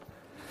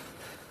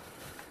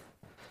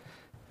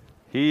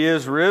He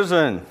is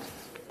risen.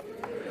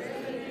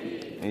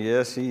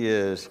 Yes, he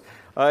is.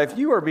 If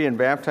you are being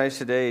baptized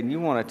today and you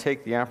want to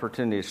take the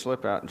opportunity to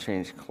slip out and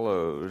change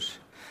clothes,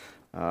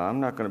 I'm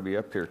not going to be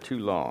up here too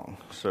long,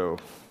 so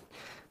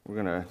we're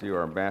going to do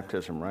our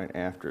baptism right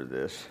after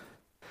this.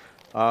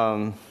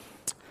 Turn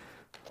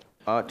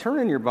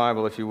in your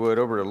Bible, if you would,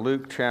 over to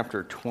Luke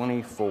chapter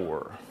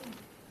 24.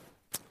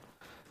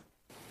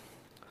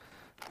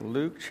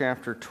 Luke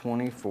chapter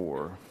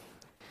 24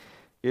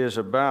 is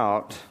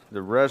about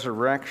the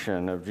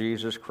resurrection of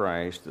Jesus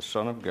Christ, the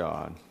Son of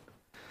God,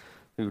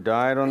 who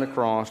died on the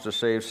cross to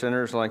save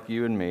sinners like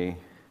you and me,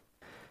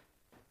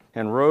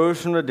 and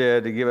rose from the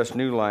dead to give us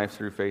new life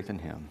through faith in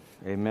him.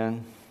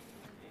 Amen.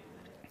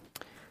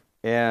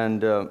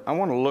 And I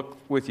want to look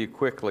with you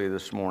quickly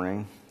this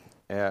morning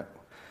at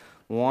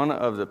one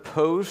of the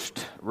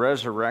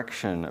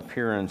post-resurrection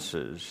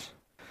appearances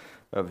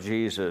of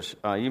Jesus.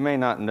 You may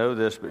not know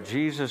this, but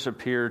Jesus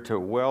appeared to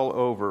well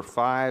over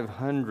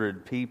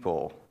 500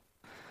 people.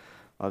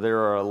 There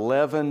are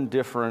 11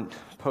 different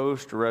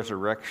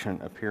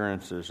post-resurrection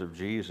appearances of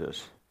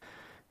Jesus.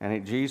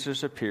 And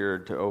Jesus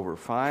appeared to over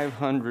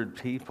 500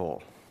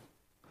 people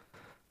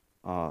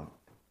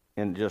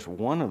in just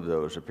one of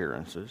those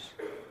appearances,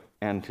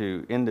 and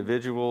to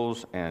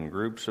individuals and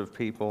groups of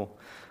people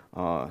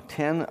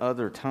 10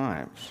 other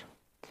times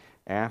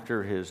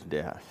after his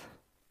death,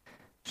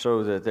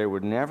 so that there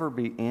would never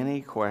be any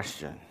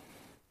question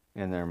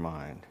in their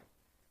mind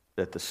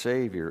that the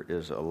Savior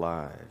is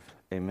alive.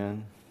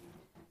 Amen?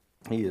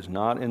 He is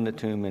not in the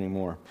tomb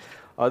anymore.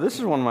 This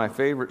is one of my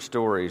favorite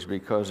stories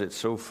because it's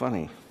so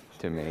funny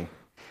to me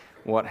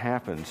what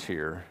happens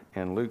here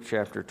in Luke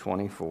chapter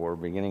 24,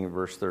 beginning in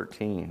verse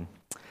 13.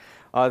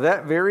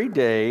 That very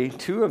day,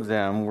 two of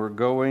them were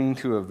going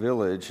to a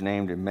village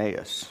named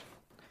Emmaus,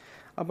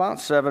 about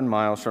 7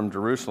 miles from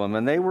Jerusalem,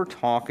 and they were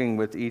talking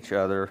with each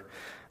other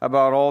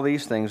about all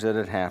these things that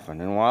had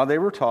happened. And while they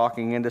were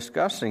talking and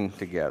discussing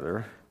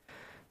together,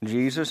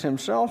 Jesus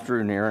himself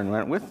drew near and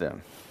went with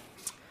them.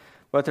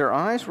 But their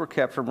eyes were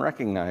kept from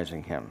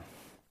recognizing him.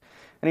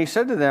 And he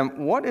said to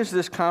them, "What is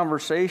this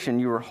conversation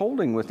you are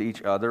holding with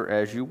each other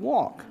as you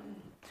walk?"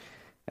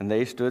 And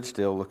they stood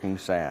still, looking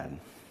sad.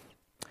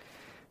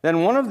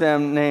 Then one of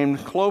them, named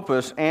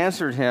Clopas,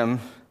 answered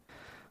him,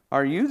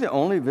 "Are you the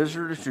only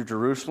visitor to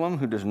Jerusalem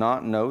who does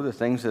not know the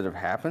things that have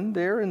happened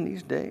there in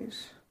these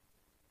days?"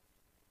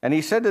 And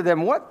he said to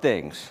them, "What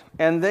things?"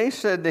 And they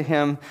said to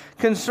him,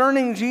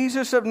 "Concerning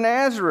Jesus of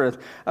Nazareth,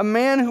 a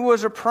man who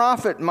was a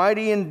prophet,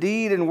 mighty in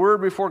deed and word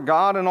before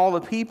God and all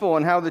the people,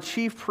 and how the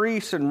chief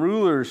priests and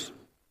rulers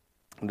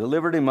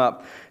delivered him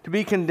up to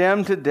be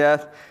condemned to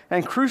death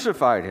and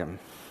crucified him.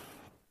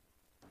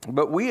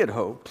 But we had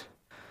hoped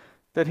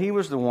that he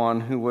was the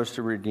one who was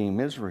to redeem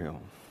Israel.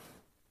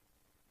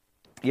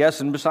 Yes,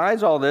 and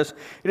besides all this,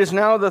 it is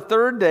now the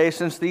third day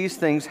since these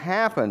things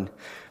happened.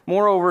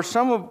 Moreover,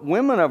 some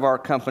women of our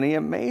company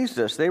amazed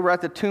us. They were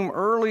at the tomb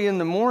early in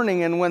the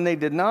morning, and when they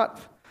did not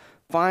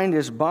find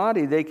his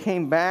body, they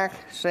came back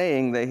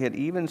saying they had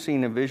even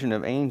seen a vision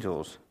of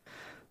angels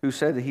who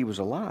said that he was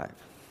alive.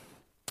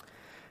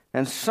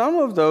 And some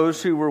of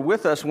those who were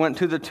with us went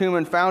to the tomb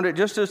and found it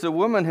just as the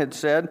woman had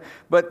said,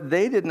 but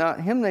they did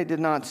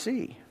not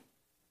see.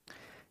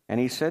 And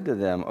he said to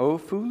them, "O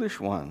foolish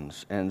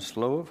ones, and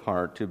slow of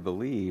heart to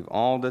believe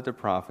all that the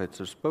prophets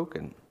have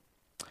spoken.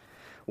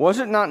 Was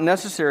it not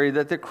necessary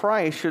that the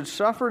Christ should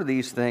suffer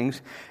these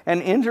things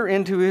and enter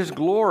into his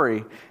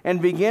glory? And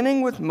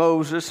beginning with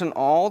Moses and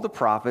all the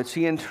prophets,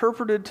 he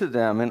interpreted to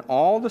them in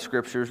all the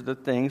scriptures the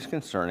things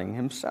concerning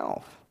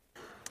himself."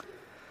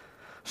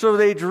 So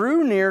they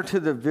drew near to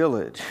the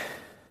village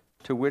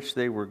to which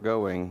they were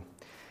going.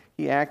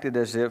 He acted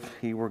as if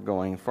he were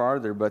going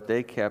farther, but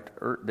they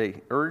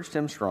urged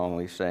him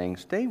strongly, saying,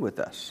 "Stay with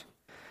us,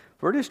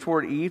 for it is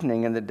toward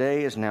evening, and the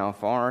day is now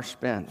far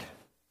spent."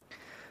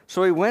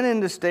 So he went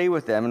in to stay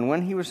with them, and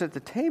when he was at the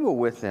table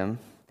with them,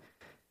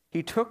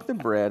 he took the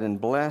bread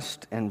and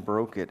blessed and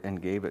broke it and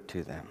gave it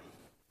to them.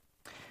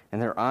 And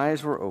their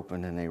eyes were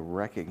opened, and they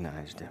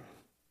recognized him.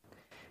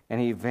 And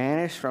he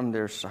vanished from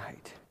their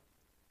sight.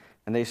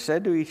 And they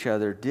said to each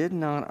other, "Did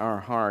not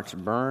our hearts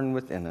burn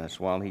within us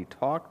while he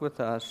talked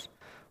with us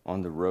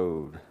on the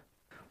road,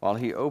 while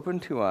he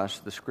opened to us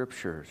the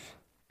scriptures?"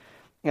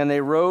 And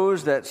they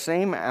rose that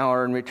same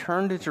hour and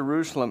returned to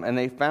Jerusalem, and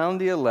they found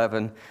the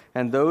 11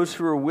 and those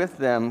who were with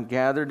them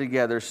gathered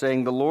together,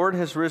 saying, "The Lord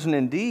has risen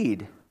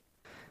indeed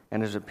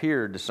and has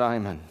appeared to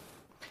Simon."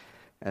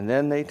 And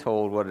then they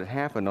told what had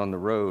happened on the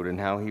road and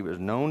how he was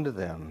known to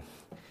them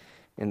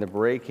in the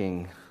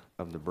breaking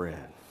of the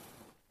bread.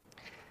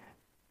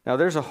 Now,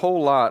 there's a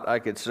whole lot I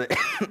could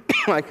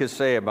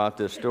say about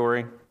this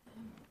story.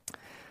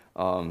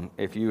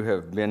 If you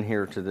have been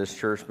here to this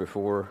church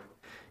before,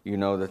 you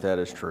know that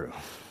is true.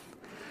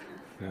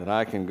 That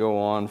I can go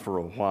on for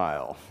a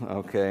while,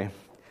 okay? I'm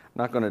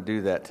not going to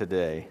do that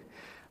today.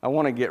 I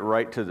want to get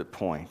right to the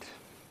point.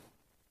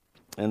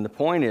 And the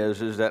point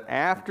is that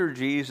after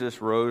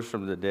Jesus rose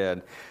from the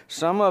dead,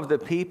 some of the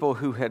people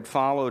who had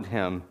followed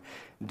him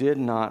did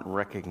not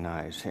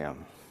recognize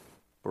him.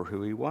 for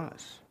who he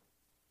was.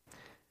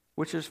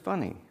 Which is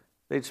funny.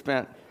 They'd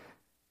spent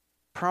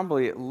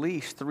probably at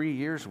least 3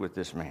 years with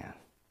this man.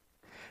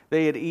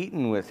 They had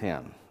eaten with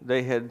him.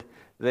 They had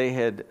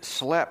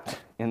slept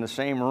in the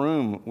same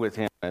room with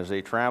him as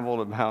they traveled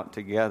about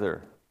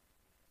together.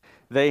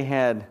 They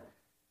had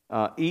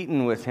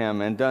eaten with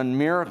him and done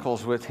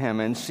miracles with him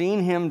and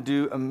seen him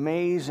do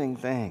amazing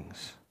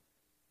things.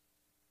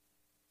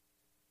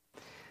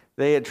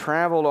 They had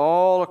traveled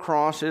all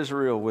across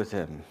Israel with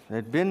him.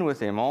 They'd been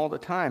with him all the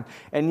time.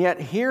 And yet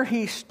here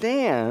he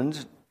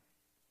stands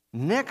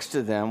next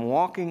to them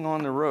walking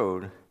on the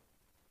road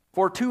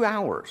for 2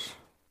 hours.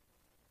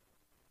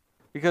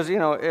 Because,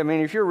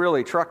 if you're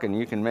really trucking,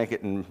 you can make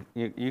it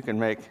you can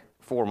make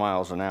 4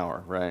 miles an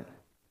hour, right?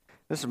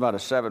 This is about a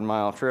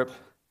 7-mile trip.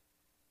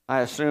 I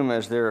assume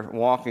as they're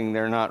walking,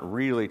 they're not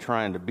really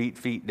trying to beat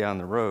feet down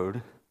the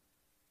road.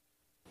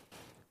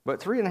 But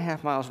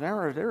 3.5 miles an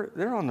hour,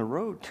 they're on the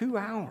road 2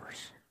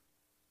 hours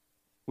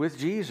with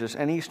Jesus,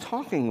 and he's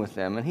talking with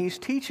them, and he's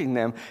teaching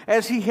them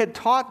as he had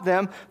taught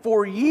them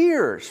for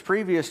years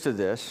previous to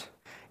this,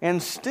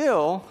 and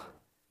still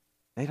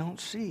they don't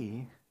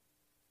see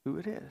who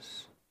it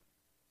is.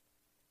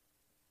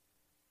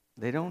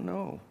 They don't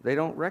know. They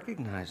don't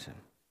recognize him.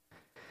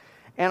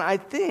 And I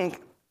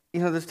think,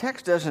 the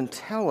text doesn't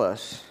tell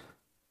us,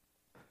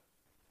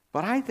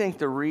 but I think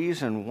the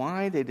reason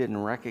why they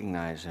didn't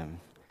recognize him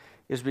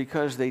is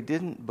because they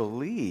didn't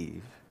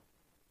believe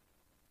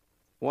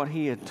what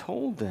he had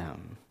told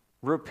them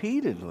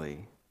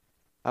repeatedly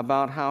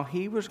about how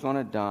he was going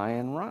to die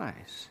and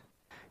rise.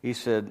 He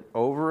said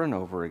over and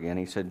over again,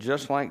 he said,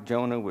 just like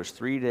Jonah was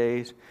 3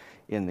 days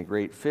in the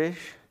great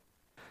fish,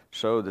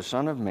 so the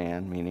Son of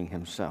Man, meaning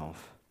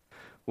himself,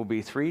 will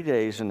be 3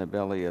 days in the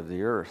belly of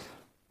the earth.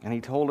 And he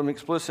told them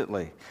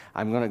explicitly,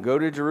 I'm going to go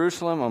to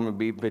Jerusalem. I'm going to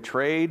be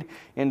betrayed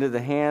into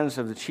the hands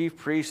of the chief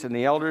priests and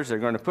the elders. They're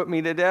going to put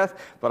me to death,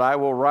 but I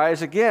will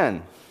rise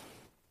again.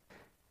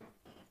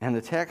 And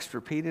the text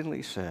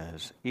repeatedly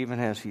says, even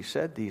as he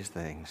said these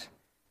things,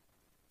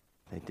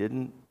 they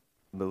didn't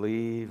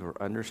believe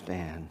or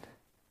understand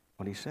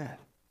what he said.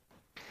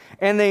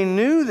 And they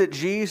knew that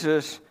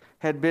Jesus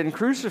had been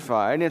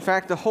crucified. In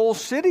fact, the whole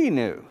city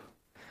knew,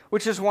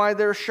 which is why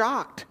they're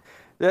shocked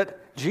that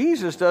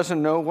Jesus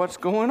doesn't know what's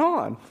going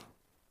on.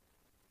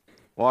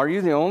 Well, are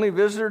you the only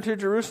visitor to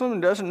Jerusalem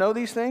and doesn't know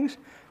these things?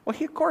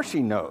 Well, of course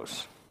he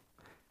knows.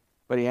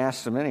 But he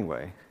asks them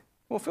anyway,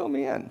 well, fill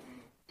me in.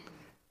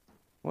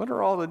 What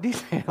are all the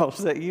details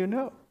that you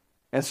know?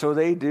 And so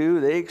they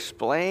do. They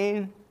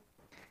explain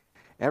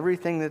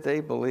everything that they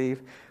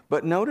believe.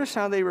 But notice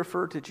how they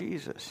refer to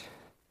Jesus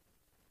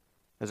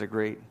as a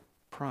great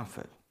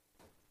prophet.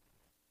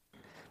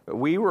 But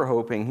we were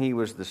hoping he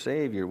was the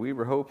Savior. We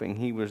were hoping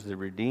he was the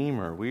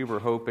Redeemer. We were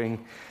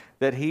hoping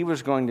that he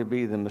was going to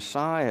be the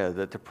Messiah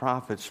that the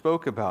prophets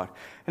spoke about.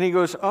 And he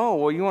goes, oh,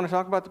 well, you want to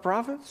talk about the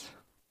prophets?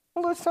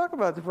 Well, let's talk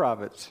about the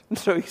prophets. And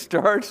so he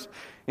starts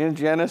in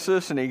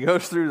Genesis, and he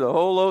goes through the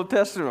whole Old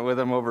Testament with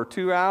them over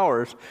 2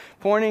 hours,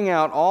 pointing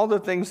out all the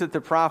things that the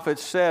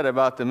prophets said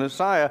about the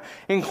Messiah,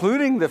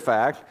 including the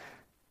fact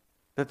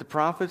that the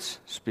prophets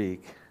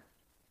speak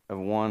of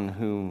one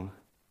who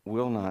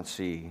will not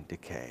see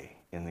decay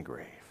in the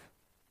grave.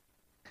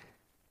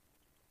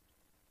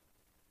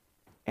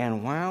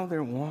 And while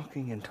they're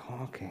walking and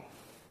talking,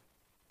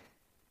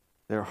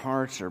 their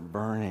hearts are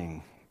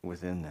burning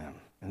within them.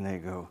 And they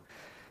go,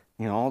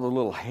 all the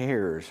little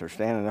hairs are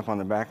standing up on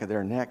the back of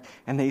their neck,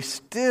 and they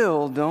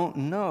still don't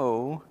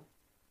know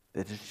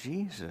that it's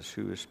Jesus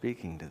who is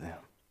speaking to them.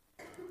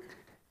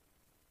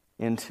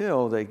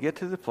 Until they get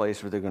to the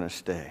place where they're going to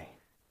stay.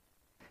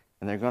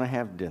 And they're going to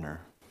have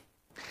dinner.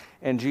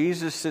 And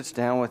Jesus sits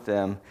down with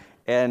them,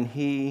 and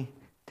he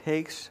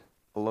takes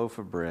a loaf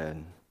of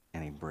bread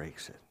and he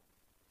breaks it.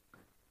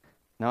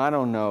 Now, I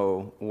don't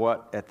know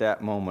what at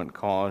that moment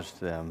caused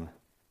them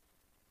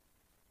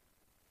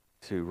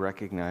to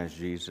recognize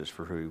Jesus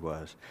for who he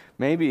was.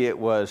 Maybe it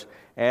was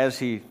as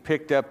he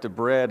picked up the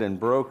bread and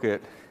broke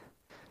it,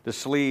 the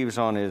sleeves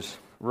on his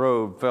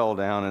robe fell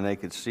down and they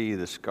could see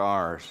the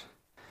scars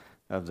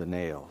of the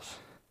nails,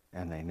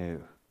 and they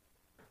knew.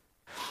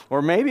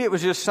 Or maybe it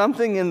was just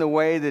something in the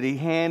way that he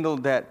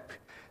handled that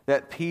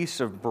piece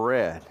of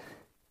bread.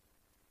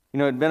 It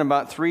had been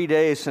about 3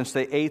 days since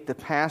they ate the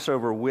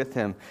Passover with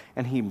him,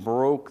 and he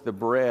broke the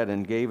bread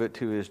and gave it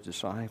to his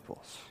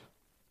disciples.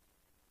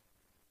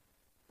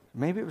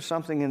 Maybe it was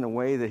something in the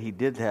way that he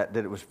did that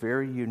it was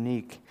very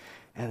unique,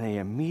 and they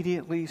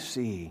immediately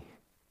see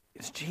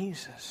it's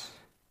Jesus.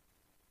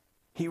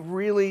 He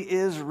really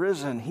is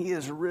risen. He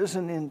is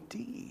risen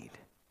indeed.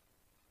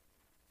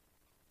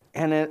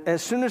 And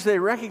as soon as they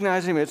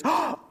recognize him, it's,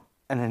 oh,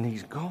 and then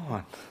he's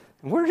gone.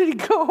 Where did he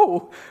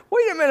go?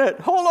 Wait a minute,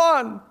 hold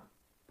on.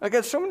 I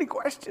got so many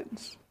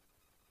questions.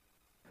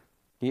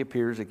 He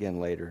appears again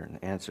later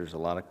and answers a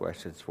lot of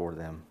questions for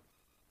them.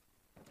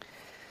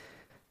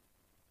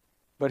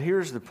 But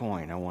here's the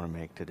point I want to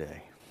make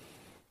today.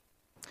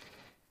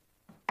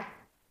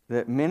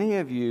 That many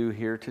of you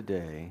here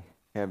today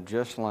have,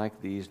 just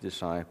like these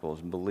disciples,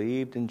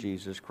 believed in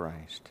Jesus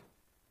Christ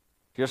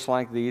Just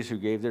like these who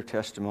gave their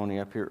testimony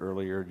up here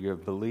earlier, you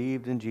have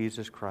believed in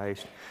Jesus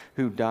Christ,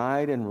 who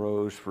died and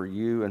rose for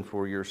you and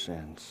for your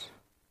sins.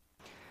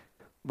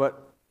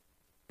 But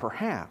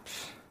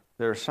perhaps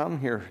there are some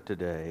here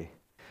today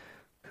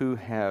who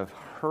have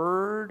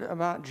heard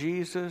about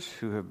Jesus,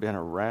 who have been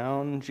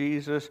around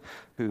Jesus,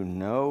 who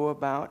know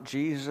about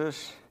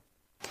Jesus,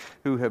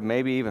 who have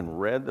maybe even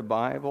read the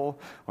Bible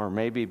or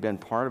maybe been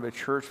part of a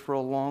church for a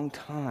long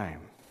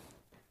time,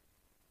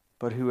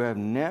 but who have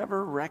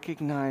never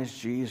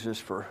recognized Jesus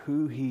for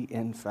who he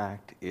in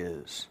fact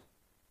is,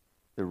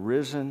 the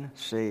risen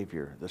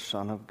Savior, the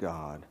Son of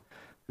God,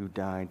 who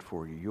died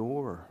for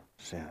your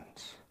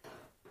sins.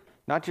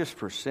 Not just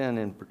for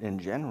sin in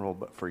general,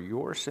 but for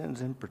your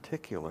sins in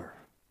particular.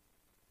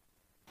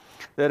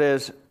 That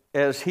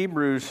as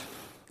Hebrews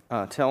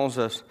tells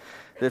us,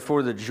 that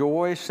for the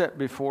joy set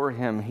before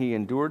him, he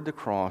endured the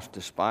cross,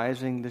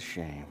 despising the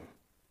shame.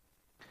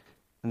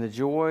 And the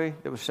joy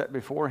that was set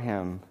before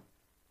him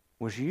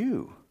was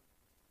you.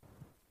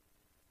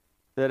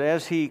 That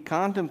as he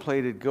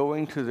contemplated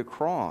going to the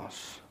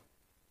cross,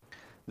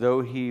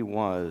 though he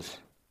was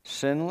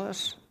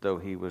sinless, though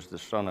he was the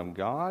Son of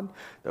God,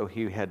 though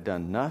he had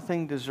done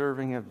nothing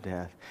deserving of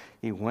death,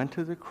 he went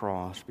to the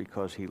cross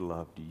because he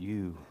loved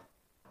you.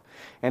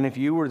 And if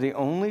you were the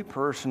only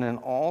person in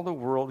all the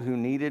world who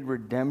needed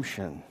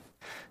redemption,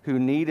 who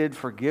needed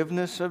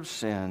forgiveness of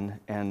sin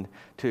and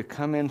to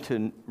come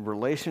into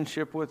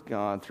relationship with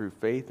God through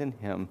faith in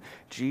him,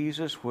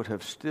 Jesus would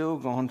have still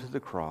gone to the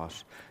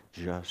cross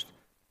just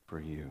for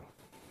you.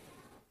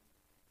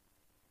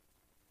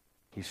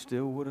 He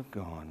still would have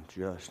gone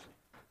just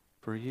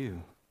for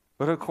you.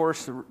 But of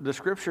course, the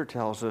Scripture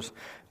tells us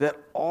that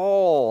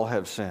all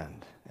have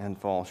sinned and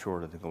fall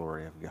short of the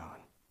glory of God.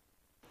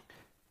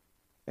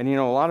 And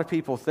a lot of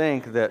people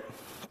think that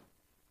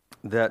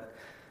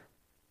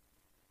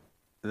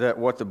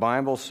what the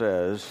Bible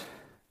says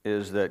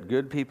is that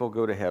good people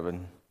go to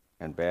heaven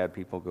and bad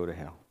people go to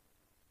hell.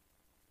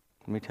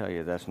 Let me tell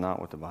you, that's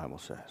not what the Bible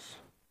says.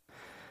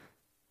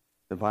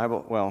 The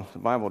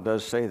Bible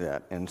does say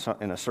that in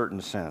a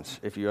certain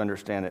sense, if you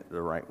understand it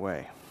the right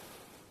way.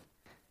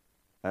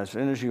 As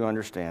soon as you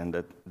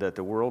understand that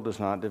the world does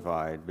not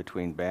divide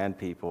between bad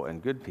people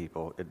and good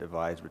people, it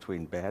divides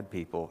between bad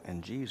people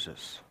and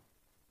Jesus.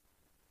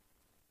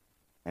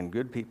 And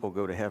good people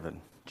go to heaven,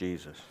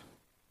 Jesus.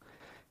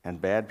 And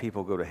bad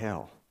people go to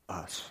hell,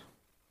 us.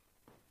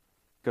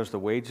 Because the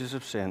wages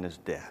of sin is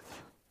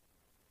death.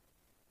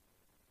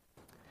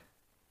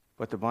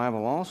 But the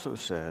Bible also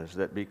says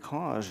that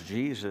because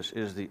Jesus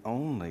is the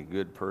only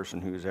good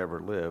person who's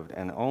ever lived,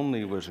 and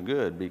only was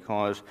good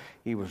because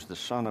he was the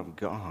Son of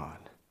God,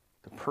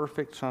 the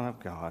perfect Son of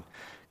God,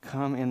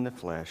 come in the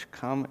flesh,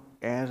 come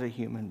as a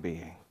human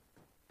being,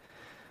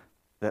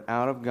 that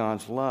out of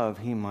God's love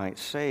he might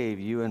save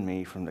you and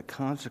me from the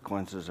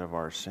consequences of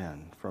our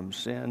sin, from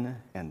sin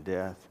and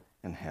death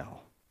and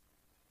hell.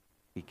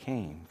 He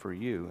came for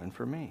you and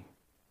for me.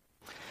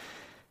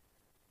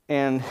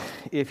 And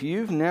if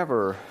you've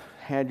never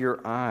had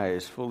your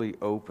eyes fully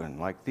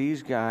open, like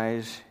these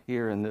guys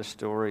here in this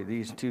story,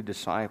 these two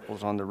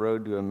disciples on the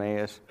road to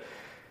Emmaus,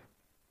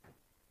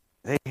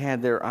 they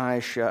had their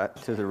eyes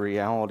shut to the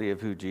reality of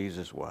who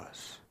Jesus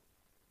was.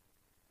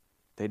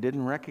 They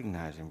didn't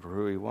recognize him for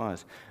who he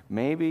was.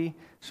 Maybe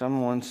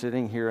someone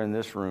sitting here in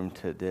this room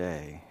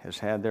today has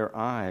had their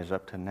eyes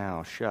up to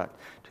now shut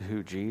to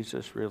who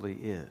Jesus really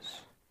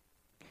is.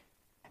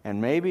 And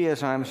maybe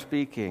as I'm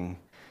speaking,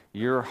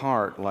 your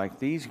heart, like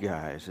these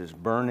guys, is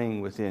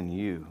burning within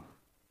you.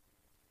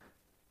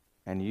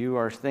 And you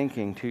are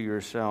thinking to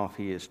yourself,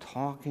 he is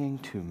talking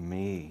to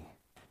me.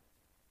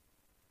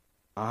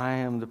 I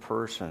am the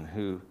person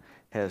who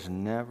has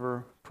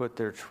never put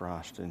their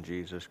trust in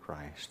Jesus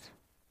Christ,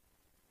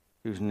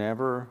 who's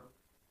never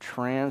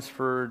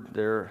transferred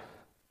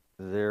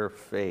their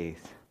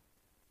faith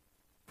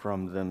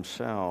from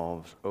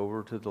themselves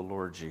over to the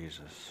Lord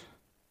Jesus.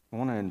 I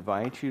want to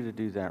invite you to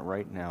do that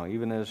right now,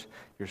 even as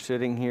you're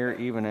sitting here,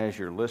 even as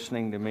you're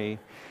listening to me.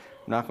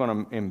 I'm not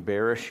going to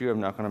embarrass you. I'm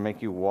not going to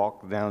make you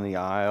walk down the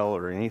aisle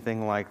or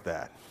anything like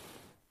that.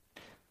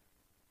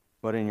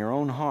 But in your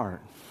own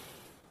heart,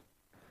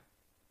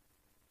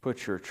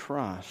 put your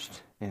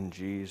trust in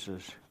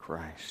Jesus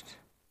Christ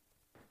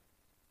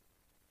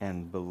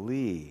and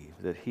believe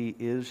that he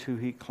is who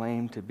he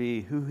claimed to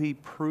be, who he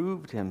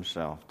proved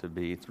himself to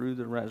be through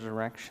the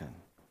resurrection.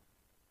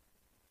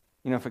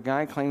 If a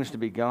guy claims to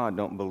be God,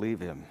 don't believe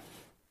him.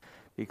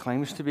 If he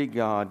claims to be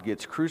God,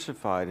 gets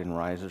crucified, and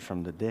rises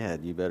from the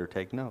dead, you better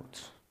take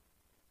notes.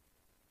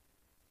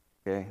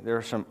 Okay? There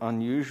are some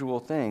unusual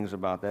things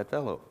about that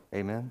fellow.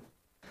 Amen?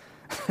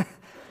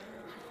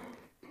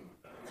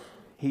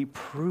 He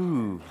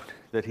proved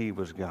that he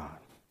was God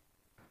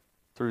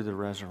through the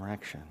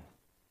resurrection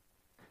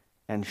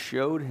and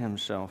showed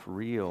himself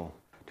real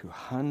to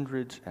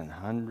hundreds and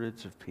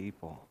hundreds of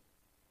people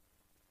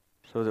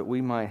so that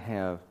we might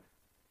have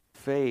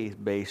faith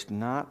based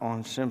not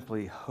on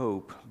simply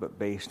hope, but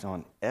based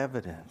on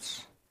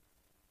evidence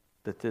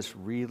that this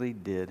really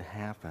did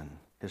happen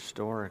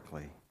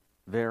historically,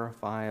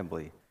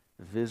 verifiably,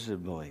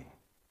 visibly,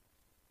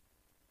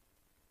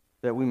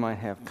 that we might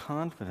have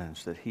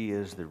confidence that he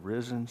is the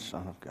risen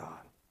Son of God,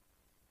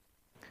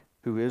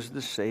 who is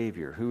the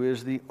Savior, who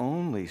is the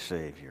only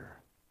Savior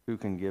who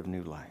can give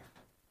new life.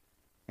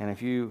 And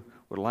if you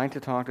would like to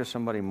talk to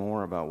somebody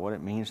more about what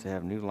it means to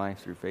have new life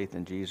through faith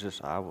in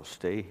Jesus, I will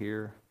stay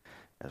here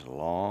as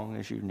long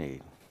as you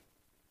need.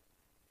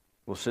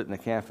 We'll sit in the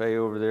cafe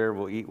over there.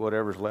 We'll eat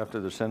whatever's left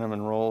of the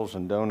cinnamon rolls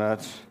and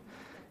donuts,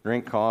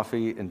 drink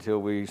coffee until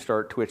we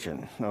start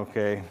twitching,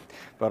 okay?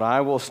 But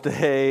I will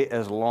stay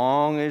as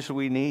long as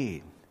we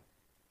need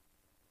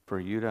for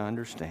you to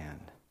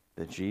understand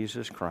that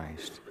Jesus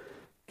Christ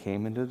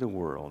came into the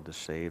world to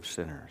save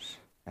sinners,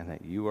 and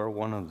that you are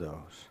one of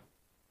those,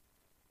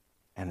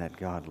 and that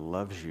God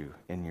loves you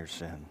in your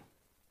sin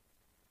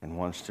and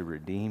wants to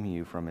redeem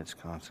you from its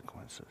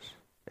consequences.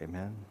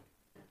 Amen?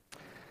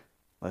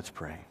 Let's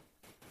pray.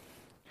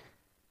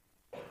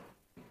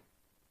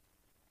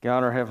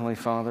 God, our Heavenly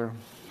Father,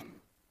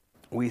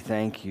 we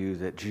thank you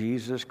that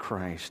Jesus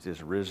Christ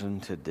is risen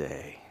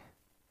today,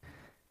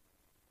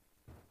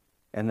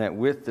 and that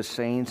with the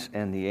saints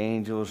and the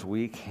angels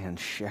we can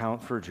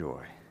shout for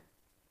joy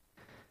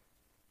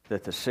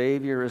that the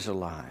Savior is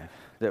alive,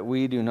 that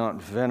we do not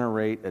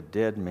venerate a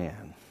dead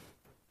man.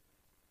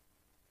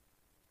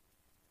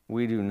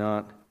 We do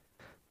not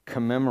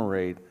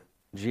commemorate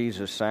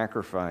Jesus'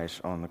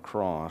 sacrifice on the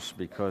cross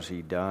because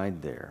he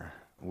died there.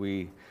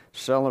 We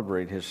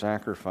celebrate his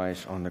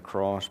sacrifice on the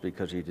cross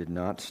because he did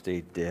not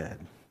stay dead.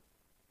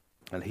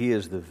 And he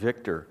is the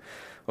victor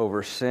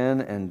over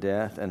sin and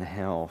death and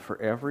hell for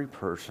every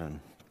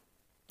person,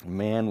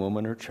 man,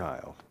 woman, or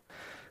child,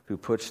 who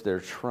puts their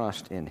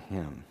trust in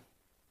him,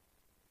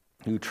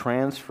 who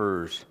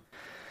transfers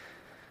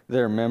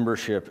their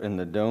membership in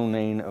the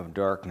domain of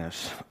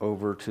darkness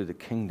over to the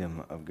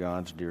kingdom of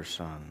God's dear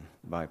Son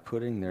by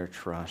putting their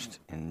trust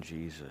in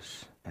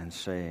Jesus and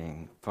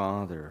saying,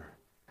 Father,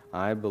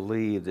 I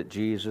believe that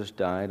Jesus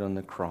died on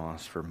the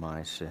cross for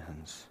my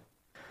sins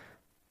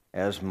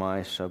as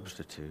my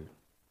substitute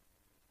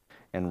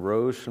and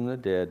rose from the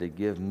dead to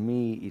give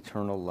me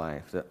eternal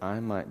life, that I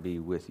might be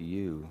with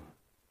you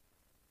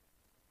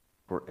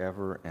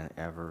forever and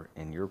ever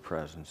in your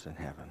presence in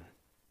heaven.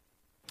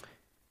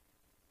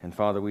 And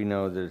Father, we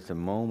know that at the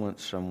moment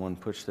someone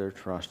puts their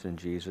trust in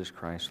Jesus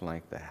Christ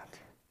like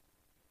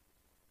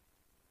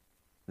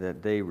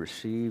that they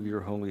receive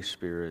your Holy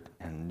Spirit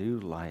and new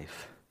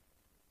life.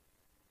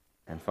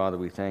 And Father,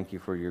 we thank you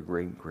for your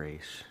great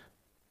grace.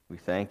 We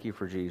thank you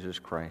for Jesus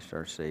Christ,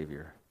 our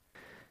Savior.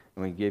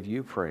 And we give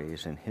you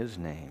praise in his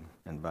name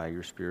and by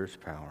your Spirit's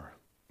power.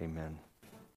 Amen.